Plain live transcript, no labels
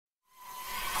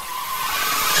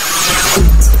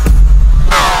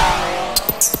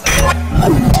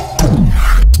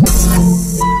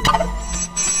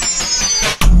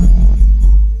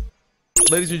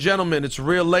Ladies and gentlemen, it's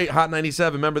real late. Hot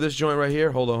 97. Remember this joint right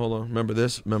here? Hold on. Remember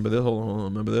this? Hold on.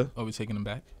 Remember this? Are we taking them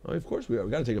back? Oh, of course we are.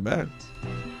 We gotta take it back.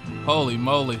 Holy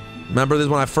moly. Remember this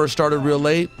when I first started real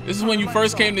late? This is when you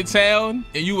first came to town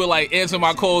and you would like answer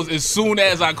my calls as soon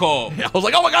as I called. I was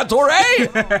like, oh my God,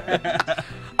 Torae!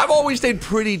 I've always stayed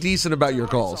pretty decent about your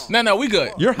calls. No, we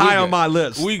good. You're high on my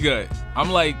list. We good.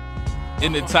 I'm like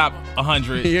in the top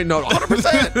 100. You know,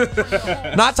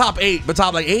 100%. Not top 8, but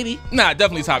top like 80. Nah,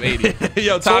 definitely top 80.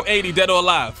 Yo, top 80, dead or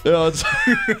alive. Yo,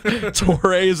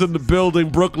 Torae is in the building.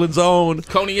 Brooklyn's own.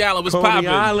 Coney Island was popping. Coney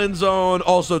Island's own.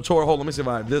 Also, Tor. Hold on. Let me see if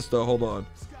I have this though. Hold on.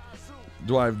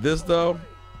 Do I have this though?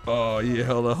 Oh yeah.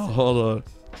 Hold on.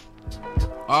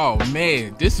 Oh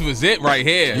man, this was it right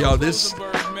here. Yo, this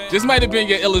might have been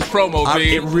your illest promo,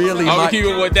 B. It really I'm might. keep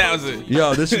it 1,000.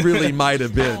 Yo, this really might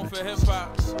have been.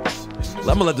 I'm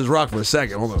gonna let this rock for a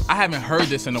second. Hold on. I haven't heard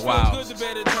this in a while. It's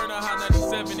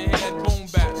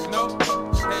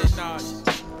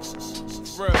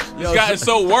gotten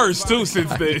so worse too since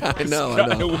then. I know. It's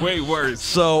gotten way worse.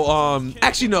 So,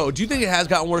 actually, no. Do you think it has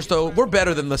gotten worse though? We're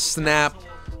better than the Snap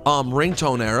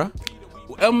ringtone era.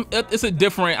 It's a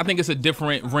different. I think it's a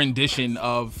different rendition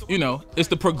of, you know, it's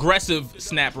the progressive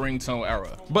Snap ringtone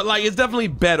era. But like, it's definitely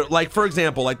better. Like, for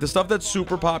example, like the stuff that's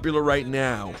super popular right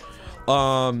now.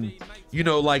 You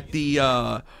know, like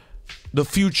the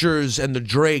Futures and the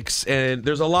Drakes, and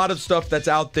there's a lot of stuff that's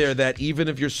out there that even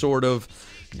if you're sort of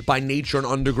by nature an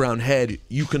underground head,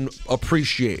 you can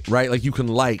appreciate, right? Like you can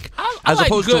like. I like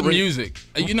good music.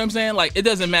 You know what I'm saying? Like it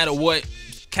doesn't matter what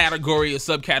category or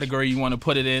subcategory you want to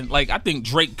put it in. Like I think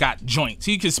Drake got joints.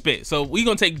 He can spit. So we're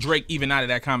gonna take Drake even out of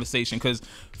that conversation because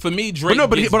for me, Drake.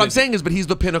 But no, what I'm saying is, but he's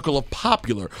the pinnacle of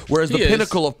popular. Whereas the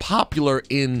pinnacle of popular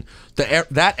in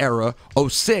that era,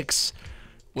 06.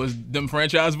 Was them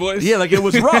franchise boys? Yeah, like it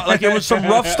was rough. Like it was some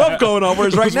rough stuff going on.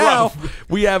 Whereas right now,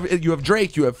 you have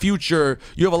Drake, you have Future,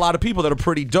 you have a lot of people that are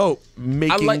pretty dope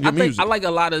making music. I like a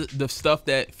lot of the stuff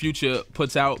that Future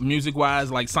puts out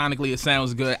music-wise. Like sonically, it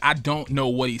sounds good. I don't know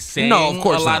what he's saying. No, of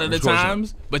course a lot of the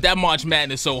times. But that March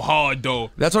Madness is so hard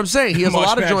though. That's what I'm saying. He has a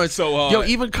lot of joints. So hard. Yo,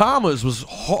 even Commas was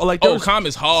hard. Like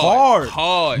Commas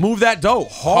hard. Move that dough.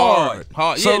 Hard.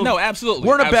 So yeah, no, absolutely.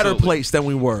 We're in a better place than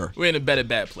we were. We're in a better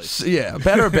bad place. Yeah,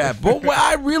 better bad. But what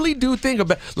I really do think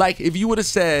about, like, if you would have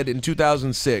said in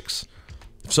 2006,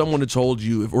 if someone had told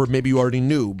you, or maybe you already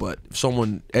knew, but if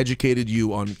someone educated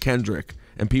you on Kendrick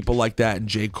and people like that and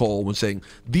J. Cole was saying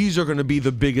these are going to be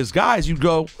the biggest guys, you'd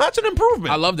go, that's an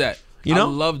improvement. I love that. You know?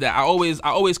 I love that. I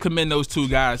always commend those two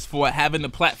guys for having the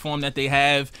platform that they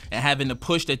have and having the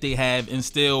push that they have and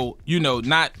still, you know,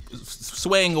 not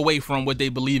swaying away from what they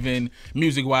believe in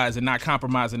music-wise and not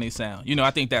compromising their sound. You know,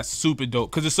 I think that's super dope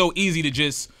because it's so easy to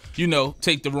just, you know,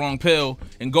 take the wrong pill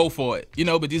and go for it. You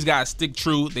know, but these guys stick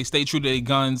true. They stay true to their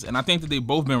guns. And I think that they've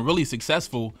both been really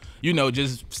successful, you know,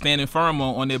 just standing firm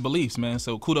on their beliefs, man.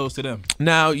 So kudos to them.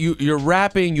 Now, you're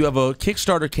rapping. You have a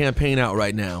Kickstarter campaign out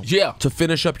right now. Yeah. To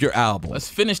finish up your album. Let's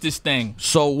finish this thing.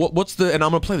 So what's the, and I'm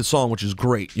going to play the song, which is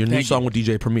great. Your new song with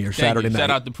DJ Premier, Saturday night.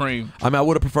 Shout out to Preem. I mean, I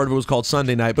would have preferred if it was called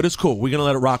Sunday night, but it's cool. We're going to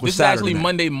let it rock with Saturday This is actually night.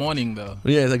 Monday morning, though.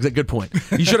 Yeah, that's a good point.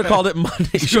 You should have called it Monday.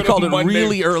 You should have called it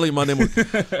really early Monday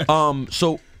morning.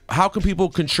 So how can people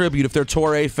contribute if they're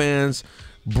Torae fans,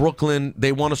 Brooklyn,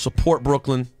 they want to support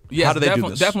Brooklyn? Yes, how do they do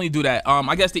this? Definitely do that.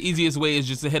 I guess the easiest way is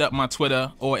just to hit up my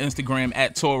Twitter or Instagram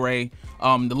at Torae.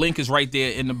 The link is right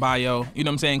there in the bio. You know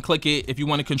what I'm saying? Click it if you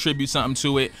want to contribute something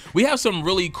to it. We have some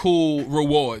really cool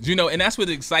rewards, you know, and that's what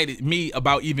excited me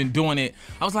about even doing it.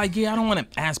 I was like, yeah, I don't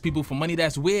want to ask people for money.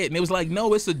 That's weird. And it was like,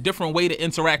 no, it's a different way to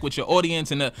interact with your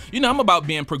audience. And, you know, I'm about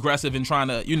being progressive and trying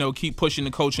to, you know, keep pushing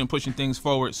the culture and pushing things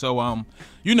forward. So,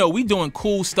 you know, we doing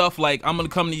cool stuff like I'm going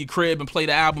to come to your crib and play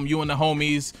the album, you and the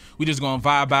homies. We just going to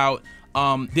vibe out.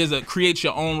 There's a create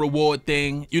your own reward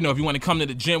thing. You know, if you want to come to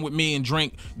the gym with me and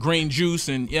drink green juice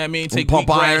and, you know what I mean, take pump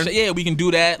iron. Yeah, we can do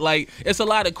that. Like, it's a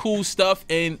lot of cool stuff.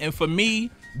 And for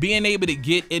me, being able to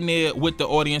get in there with the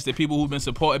audience, the people who've been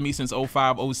supporting me since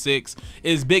 05, 06,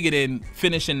 is bigger than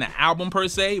finishing the album per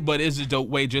se, but it's a dope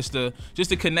way just to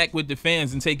connect with the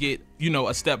fans and take it, you know,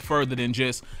 a step further than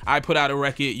just I put out a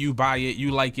record, you buy it,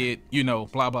 you like it, you know,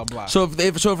 blah blah blah. So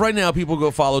if right now people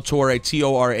go follow Torae,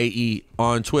 Torae,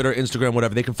 on Twitter, Instagram,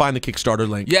 whatever, they can find the Kickstarter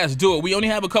link. Yes, do it. We only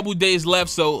have a couple days left,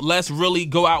 so let's really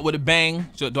go out with a bang.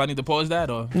 So, do I need to pause that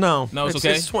or no? No, it's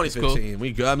okay. It's 2015. Cool.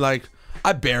 We good. I'm like,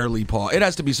 I barely pause. It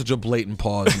has to be such a blatant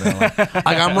pause now. Like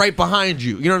I'm right behind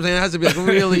you. You know what I'm saying? It has to be like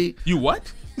really. You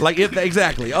what? Like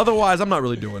exactly. Otherwise, I'm not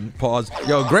really doing pause.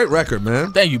 Yo, great record,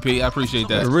 man. Thank you, P. I appreciate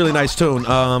that. A really nice tune.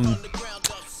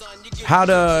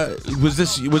 Was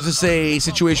this a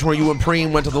situation where you and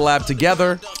Preem went to the lab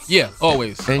together? Yeah,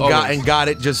 always. And always. got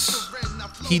it just.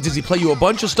 Does he play you a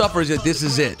bunch of stuff, or is it this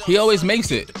is it? He always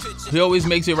makes it. He always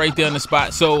makes it right there on the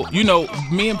spot. So, you know,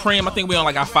 me and Preem, I think we on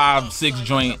like our 5-6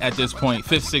 joint at this point,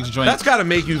 5th, 6th joint. That's got to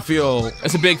make you feel.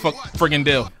 It's a big friggin'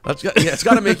 deal. It's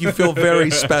got to make you feel very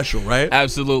special, right?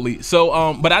 Absolutely.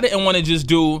 So, but I didn't want to just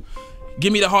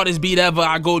give me the hardest beat ever.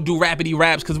 I go do rapidy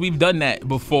raps because we've done that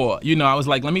before. You know, I was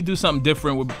like, let me do something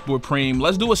different with Preem.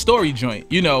 Let's do a story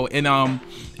joint. You know, and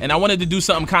I wanted to do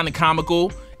something kind of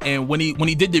comical. And when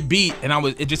he did the beat, and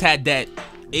it just had that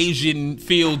Asian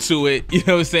feel to it, you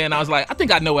know what I'm saying? I was like, I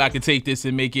think I know where I could take this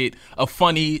and make it a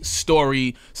funny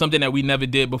story, something that we never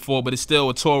did before, but it's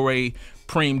still a Torae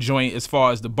Preem joint as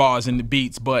far as the bars and the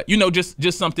beats, but you know, just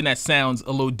something that sounds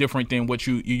a little different than what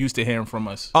you used to hearing from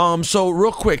us. So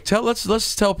real quick,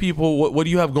 let's tell people what do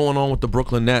you have going on with the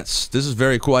Brooklyn Nets? This is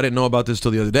very cool. I didn't know about this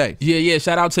till the other day. Yeah.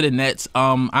 Shout out to the Nets.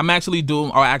 I actually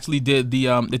did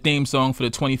the theme song for the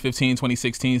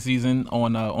 2015-2016 season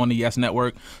on the Yes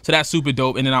Network. So that's super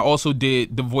dope. And then I also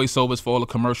did the voiceovers for all the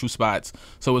commercial spots.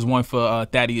 So it's one for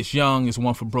Thaddeus Young, it's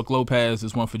one for Brooke Lopez,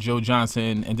 it's one for Joe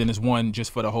Johnson, and then it's one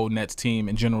just for the whole Nets team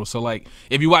in general. So like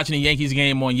if you're watching a Yankees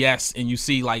game on Yes and you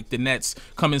see like the Nets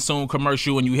coming soon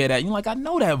commercial and you hear that, you're like, I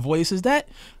know that voice. Is that?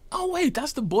 Oh wait,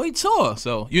 that's the boy Tor.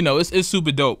 So you know, it's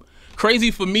super dope.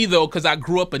 Crazy for me though, because I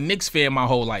grew up a Knicks fan my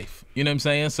whole life. You know what I'm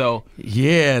saying? So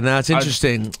yeah, that's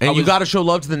interesting. And you got to show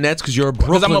love to the Nets because you're a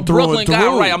Brooklyn. Because I'm a Brooklyn guy,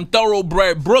 through. right? I'm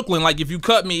thoroughbred Brooklyn. Like if you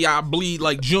cut me, I bleed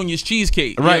like Junior's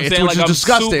cheesecake. You right, know what I'm saying? Which like is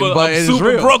disgusting, but it's super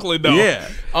real. Brooklyn though. Yeah.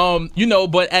 You know,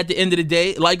 but at the end of the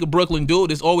day, like a Brooklyn dude,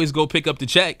 it's always go pick up the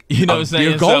check. You know what I'm saying?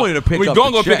 You're going to pick up the check. We're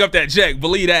going to go pick up that check.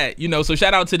 Believe that. You know, so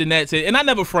shout out to the Nets. And I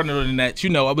never fronted on the Nets. You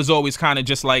know, I was always kind of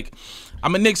just like,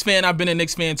 I'm a Knicks fan. I've been a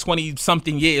Knicks fan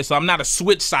 20-something years, so I'm not a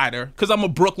switch sider because I'm a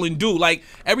Brooklyn dude. Like,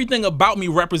 everything about me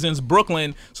represents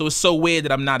Brooklyn, so it's so weird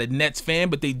that I'm not a Nets fan,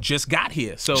 but they just got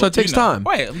here. So it takes time.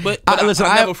 Right, but listen,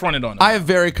 I never fronted on them. I have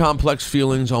very complex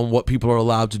feelings on what people are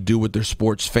allowed to do with their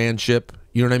sports fanship.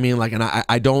 You know what I mean? Like, and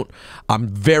I'm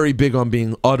very big on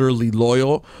being utterly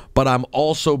loyal, but I'm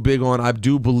also big on, I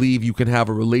do believe you can have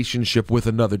a relationship with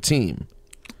another team.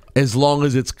 As long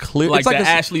as it's clear, like it's like the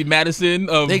Ashley Madison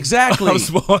of exactly. Of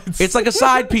sports. It's like a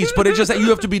side piece, but it's just that you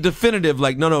have to be definitive.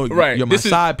 Like, no, right. You're my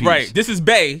side piece. Right. This is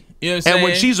Bay. You know what I'm saying? And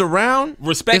when she's around,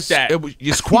 respect that.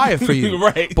 It's quiet for you.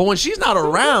 Right. But when she's not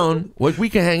around, we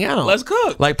can hang out. Let's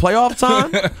cook. Like playoff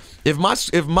time. If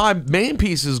my main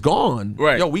piece is gone,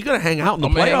 right. Yo, we gonna hang out in the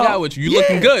playoffs. Hang out with you. You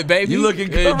looking good, baby. You looking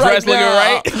good, dressed looking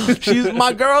right. She's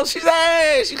my girl. She's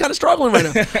kind of struggling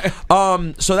right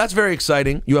now. So that's very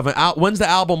exciting. You have when's the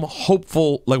album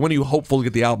hopeful? Like when are you hopeful to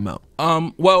get the album out?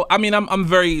 Well, I mean, I'm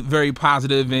very, very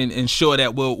positive and sure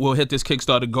that we'll hit this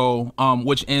Kickstarter goal,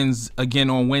 which ends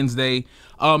again on Wednesday.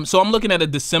 So I'm looking at a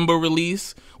December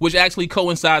release, which actually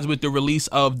coincides with the release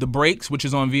of The Breaks, which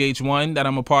is on VH1 that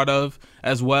I'm a part of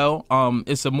as well.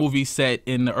 It's a movie set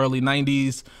in the early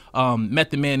 90s.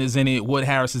 Method Man is in it. Wood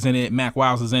Harris is in it. Mac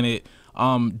Wiles is in it.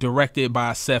 Directed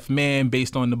by Seth Mann,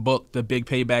 based on the book The Big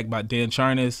Payback by Dan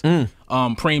Charnas.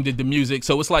 Preem did the music,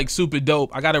 so it's like super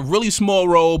dope. I got a really small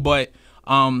role, but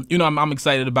you know, I'm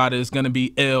excited about it. It's gonna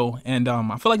be ill, and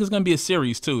I feel like it's gonna be a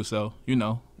series too. So you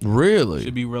know, really, it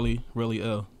should be really, really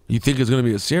ill. You think it's gonna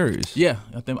be a series? Yeah,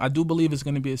 I do believe it's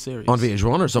gonna be a series on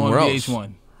VH1 or somewhere else. On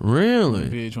VH1.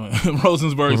 Really? VH1.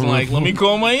 Rosenberg's like, let me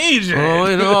call my agent. Oh,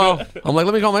 you know, I'm like,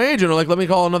 let me call my agent, or like, let me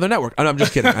call another network. I'm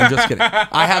just kidding. I'm just kidding.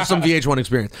 I have some VH1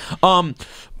 experience.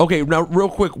 Okay, now real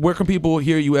quick, where can people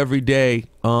hear you every day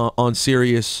on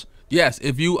Sirius? Yes,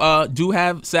 if you do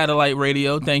have satellite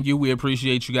radio, thank you. We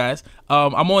appreciate you guys.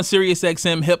 I'm on Sirius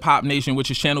XM Hip Hop Nation,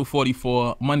 which is channel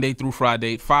 44, Monday through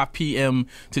Friday, 5 p.m.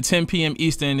 to 10 p.m.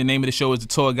 Eastern. The name of the show is The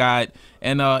Tour Guide.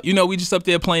 And, you know, we just up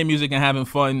there playing music and having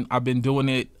fun. I've been doing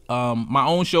it, my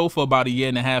own show for about 1.5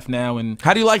 years now. And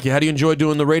how do you like it? How do you enjoy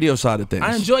doing the radio side of things?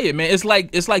 I enjoy it, man.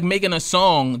 It's like making a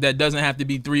song that doesn't have to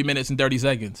be 3 minutes and 30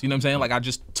 seconds. You know what I'm saying? Like, I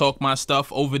just talk my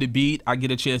stuff over the beat. I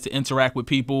get a chance to interact with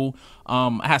people.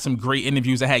 I had some great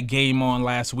interviews. I had Game on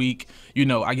last week. You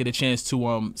know, I get a chance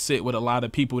to sit with a lot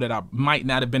of people that I might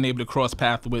not have been able to cross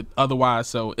paths with otherwise.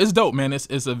 So it's dope, man.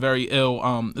 It's a very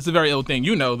ill thing.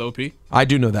 You know, though, P. I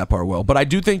do know that part well, but I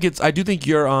do think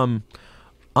you're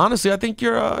honestly, I think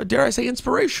you're dare I say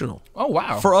inspirational. Oh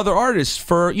wow. For other artists,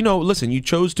 for you know, listen, you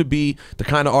chose to be the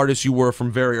kind of artist you were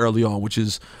from very early on, which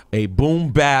is a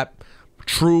boom bap,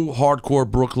 true hardcore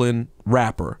Brooklyn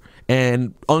rapper.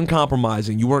 And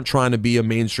uncompromising. You weren't trying to be a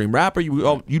mainstream rapper.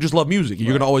 You just love music.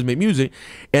 You're gonna always make music.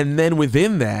 And then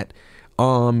within that,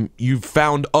 you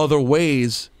found other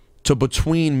ways to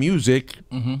between music,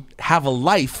 have a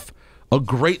life, a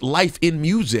great life in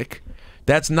music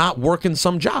that's not working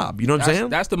some job. You know what I'm saying?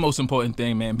 That's the most important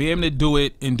thing, man. Be able to do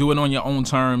it and do it on your own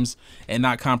terms and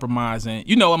not compromising.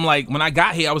 You know, I'm like, when I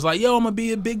got here, I was like, yo, I'm going to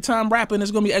be a big time rapper and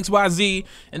it's going to be XYZ.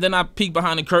 And then I peeked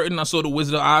behind the curtain, I saw the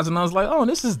Wizard of Oz and I was like, oh,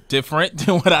 this is different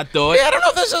than what I thought. Yeah, I don't know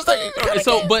if this is like...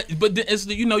 So, but it's,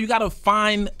 you know, you got to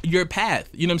find your path.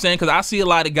 You know what I'm saying? Because I see a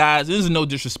lot of guys, this is no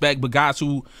disrespect, but guys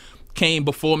who came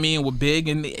before me and were big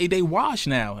and they wash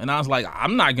now, and I was like,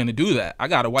 I'm not gonna do that. I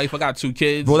got a wife, I got 2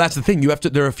 kids. Well, that's the thing. You have to.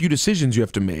 There are a few decisions you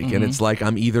have to make, and it's like,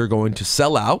 I'm either going to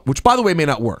sell out, which by the way may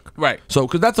not work. Right. So,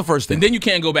 because that's the first thing. And then you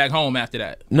can't go back home after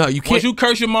that. No, you can't. Once you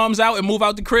curse your moms out and move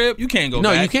out the crib, you can't go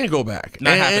back. No, you can't go back.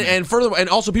 Not happening. And further, and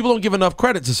also people don't give enough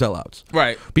credit to sellouts.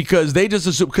 Right. Because they just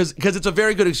assume, because it's a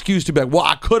very good excuse to be like, well,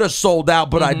 I could have sold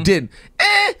out, but I didn't.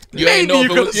 Maybe you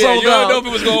could have sold out. You don't know if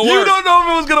it was gonna work. You don't know if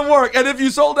it was gonna work, and if you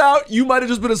sold out, you might have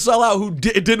just been a sellout who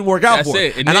it didn't work out That's for.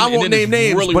 it. And I won't name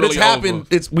names, really, but really it's happened.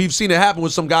 over. We've seen it happen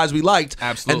with some guys we liked,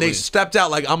 Absolutely. and they stepped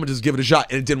out like, I'm gonna just give it a shot,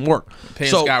 and it didn't work.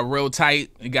 Pants So got real tight,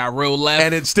 it got real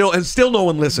left, and still no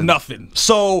one listened. Nothing.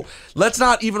 So let's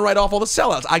not even write off all the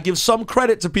sellouts. I give some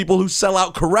credit to people who sell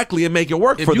out correctly and make it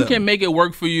work for them. If you can make it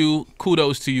work for you,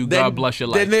 kudos to you. God bless your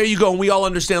life. Then there you go, and we all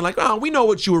understand, like, oh, we know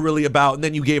what you were really about, and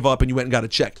then you gave up and you went and got a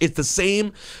check. It's the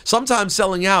same. Sometimes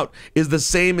selling out is the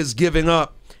same as giving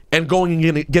up and going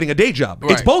and getting a day job.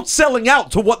 Right. It's both selling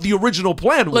out to what the original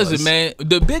plan was. Listen, man,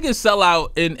 the biggest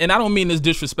sellout, and I don't mean this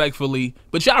disrespectfully,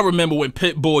 but y'all remember when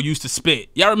Pitbull used to spit.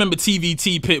 Y'all remember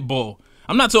TVT Pitbull.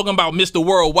 I'm not talking about Mr.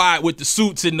 Worldwide with the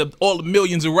suits and all the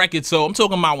millions of records. So I'm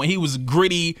talking about when he was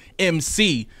gritty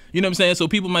MC. You know what I'm saying? So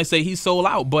people might say he sold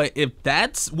out, but if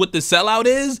that's what the sellout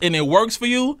is and it works for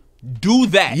you, do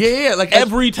that. Yeah, like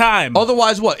every time.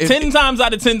 Otherwise, what? 10 times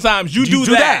out of 10 times, you do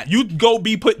that. You go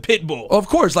be Pitbull. Of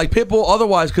course, like Pitbull.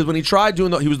 Otherwise, because when he tried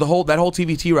doing he was that whole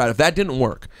TVT route. If that didn't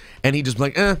work, and he just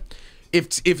like,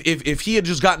 if he had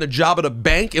just gotten a job at a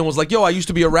bank and was like, yo, I used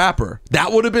to be a rapper,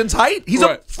 that would have been tight. He's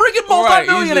a freaking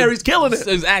multi-millionaire. He's killing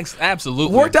it.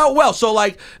 Absolutely. Worked out well. So,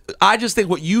 like, I just think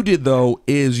what you did, though,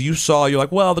 is you're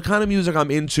like, well, the kind of music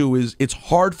I'm into it's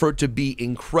hard for it to be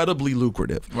incredibly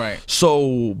lucrative. Right.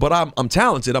 So, but I'm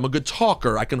talented. I'm a good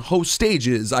talker. I can host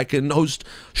stages. I can host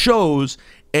shows.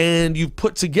 And you've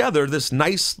put together this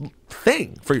nice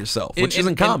thing for yourself, which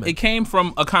isn't common. It came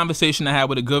from a conversation I had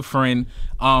with a good friend.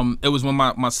 It was when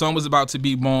my son was about to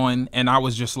be born, and I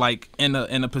was just like in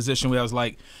a position where I was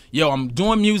like, yo, I'm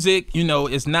doing music. You know,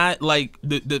 it's not like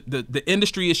the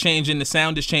industry is changing, the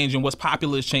sound is changing, what's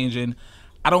popular is changing.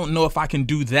 I don't know if I can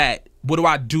do that. What do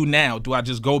I do now? Do I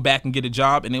just go back and get a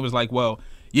job? And it was like, well,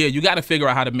 yeah, you got to figure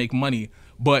out how to make money.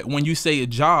 But when you say a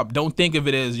job, don't think of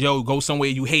it as, yo, go somewhere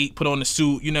you hate, put on a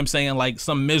suit, you know what I'm saying, like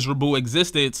some miserable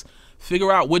existence.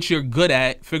 Figure out what you're good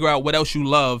at, figure out what else you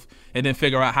love, and then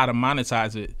figure out how to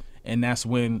monetize it. And that's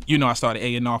when, you know, I started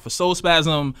A&R for Soul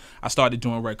Spasm. I started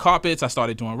doing red carpets. I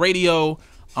started doing radio.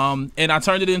 And I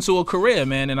turned it into a career,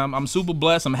 man. And I'm super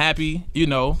blessed. I'm happy, you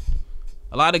know.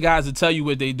 A lot of guys will tell you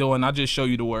what they doing. I just show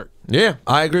you the work. Yeah,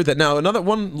 I agree with that. Now,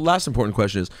 one last important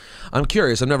question is, I'm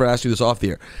curious, I've never asked you this off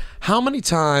the air. How many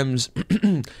times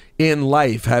in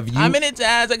life have you... How many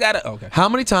times I got to... Okay. How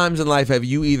many times in life have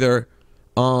you either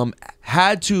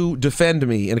had to defend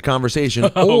me in a conversation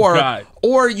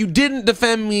or you didn't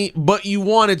defend me, but you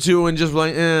wanted to and just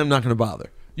like, I'm not going to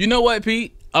bother? You know what,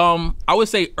 Pete? I would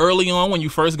say early on when you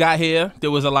first got here,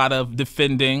 there was a lot of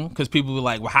defending because people were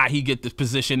like, well, how he get this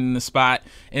position in the spot?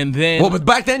 And then... Well, but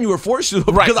back then you were forced to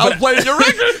because I was playing your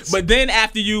records. But then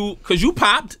after you... Because you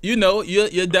popped, you know,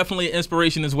 you're definitely an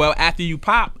inspiration as well. After you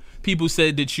popped, people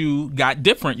said that you got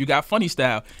different. You got funny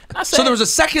style. And I said, so there was a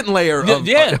second layer of...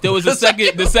 Yeah, there was the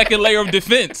second layer of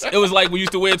defense. It was like we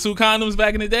used to wear 2 condoms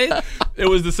back in the day. It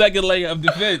was the second layer of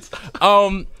defense.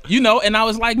 You know, and I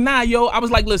was like, nah, yo. I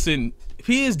was like, listen...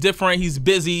 He is different. He's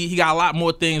busy. He got a lot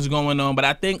more things going on. But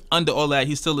I think under all that,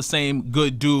 he's still the same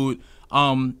good dude.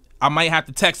 I might have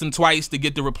to text him twice to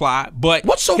get the reply. But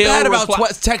what's so bad about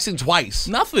texting twice?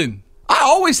 Nothing. I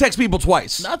always text people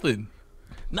twice. Nothing.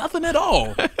 Nothing at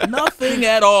all. Nothing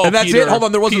at all. And that's Peter, it. Hold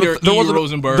on. There wasn't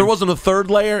Rosenberg. There wasn't a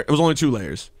third layer. It was only 2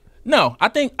 layers. No, I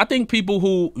think people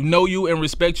who know you and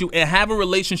respect you and have a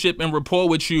relationship and rapport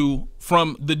with you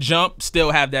from the jump still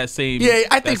have that same. Yeah,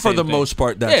 I think for the most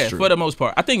part that's true. Yeah, for the most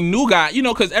part. I think new guy, you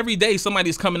know, because every day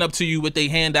somebody's coming up to you with their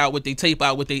hand out, with their tape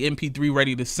out, with their MP3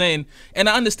 ready to send, and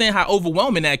I understand how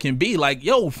overwhelming that can be. Like,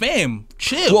 yo, fam,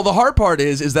 chill. Well, the hard part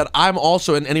is that I'm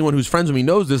also, and anyone who's friends with me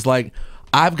knows this, like,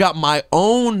 I've got my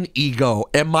own ego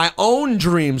and my own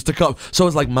dreams to come. So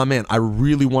it's like, my man, I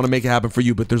really want to make it happen for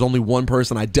you, but there's only one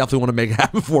person I definitely want to make it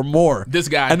happen for more. This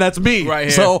guy. And that's me. Right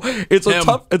here. So it's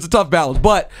a tough balance.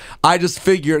 But I just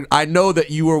figured, I know that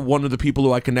you were one of the people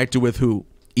who I connected with who,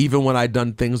 even when I'd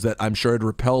done things that I'm sure had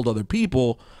repelled other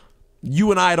people,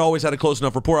 you and I had always had a close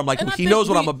enough rapport. I'm like, he knows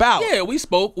what I'm about. Yeah, we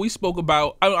spoke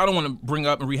about, I don't want to bring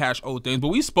up and rehash old things, but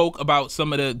we spoke about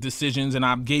some of the decisions and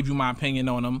I gave you my opinion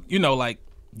on them. You know, like,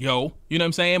 yo, you know what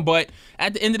I'm saying? But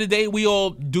at the end of the day, we all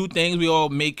do things. We all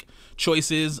make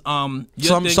choices. Some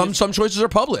choices are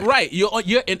public. Right.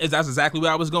 That's exactly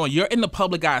where I was going. You're in the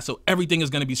public eye, so everything is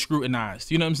going to be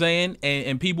scrutinized. You know what I'm saying?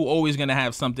 And people always going to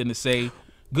have something to say.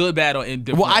 Good, bad, or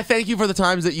indifferent. Well, I thank you for the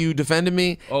times that you defended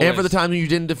me, and for the times you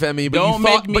didn't defend me. But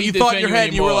you thought in your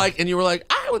head, you were like,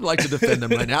 I would like to defend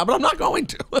them right now, but I'm not going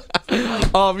to.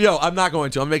 I'm not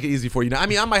going to. I'm making it easy for you now. I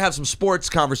mean, I might have some sports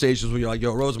conversations where you're like,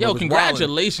 yo, Rosenberg. Yo,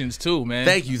 congratulations too, man.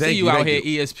 Thank you. See you out here,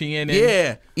 ESPN.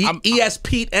 Yeah,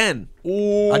 ESPN.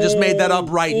 I just made that up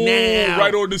right now.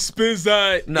 Right on the spin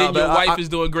side. No, and your wife is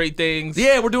doing great things.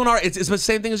 Yeah, we're doing it's the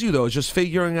same thing as you though. It's just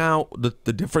figuring out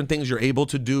the different things you're able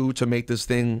to do to make this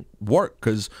thing work,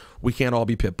 because we can't all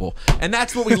be Pitbull. And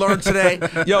that's what we learned today.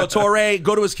 Yo, Torae,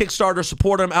 go to his Kickstarter,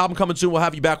 support him. Album coming soon. We'll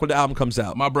have you back when the album comes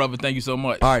out. My brother, thank you so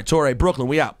much. All right, Torae, Brooklyn,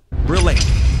 we out. Real late.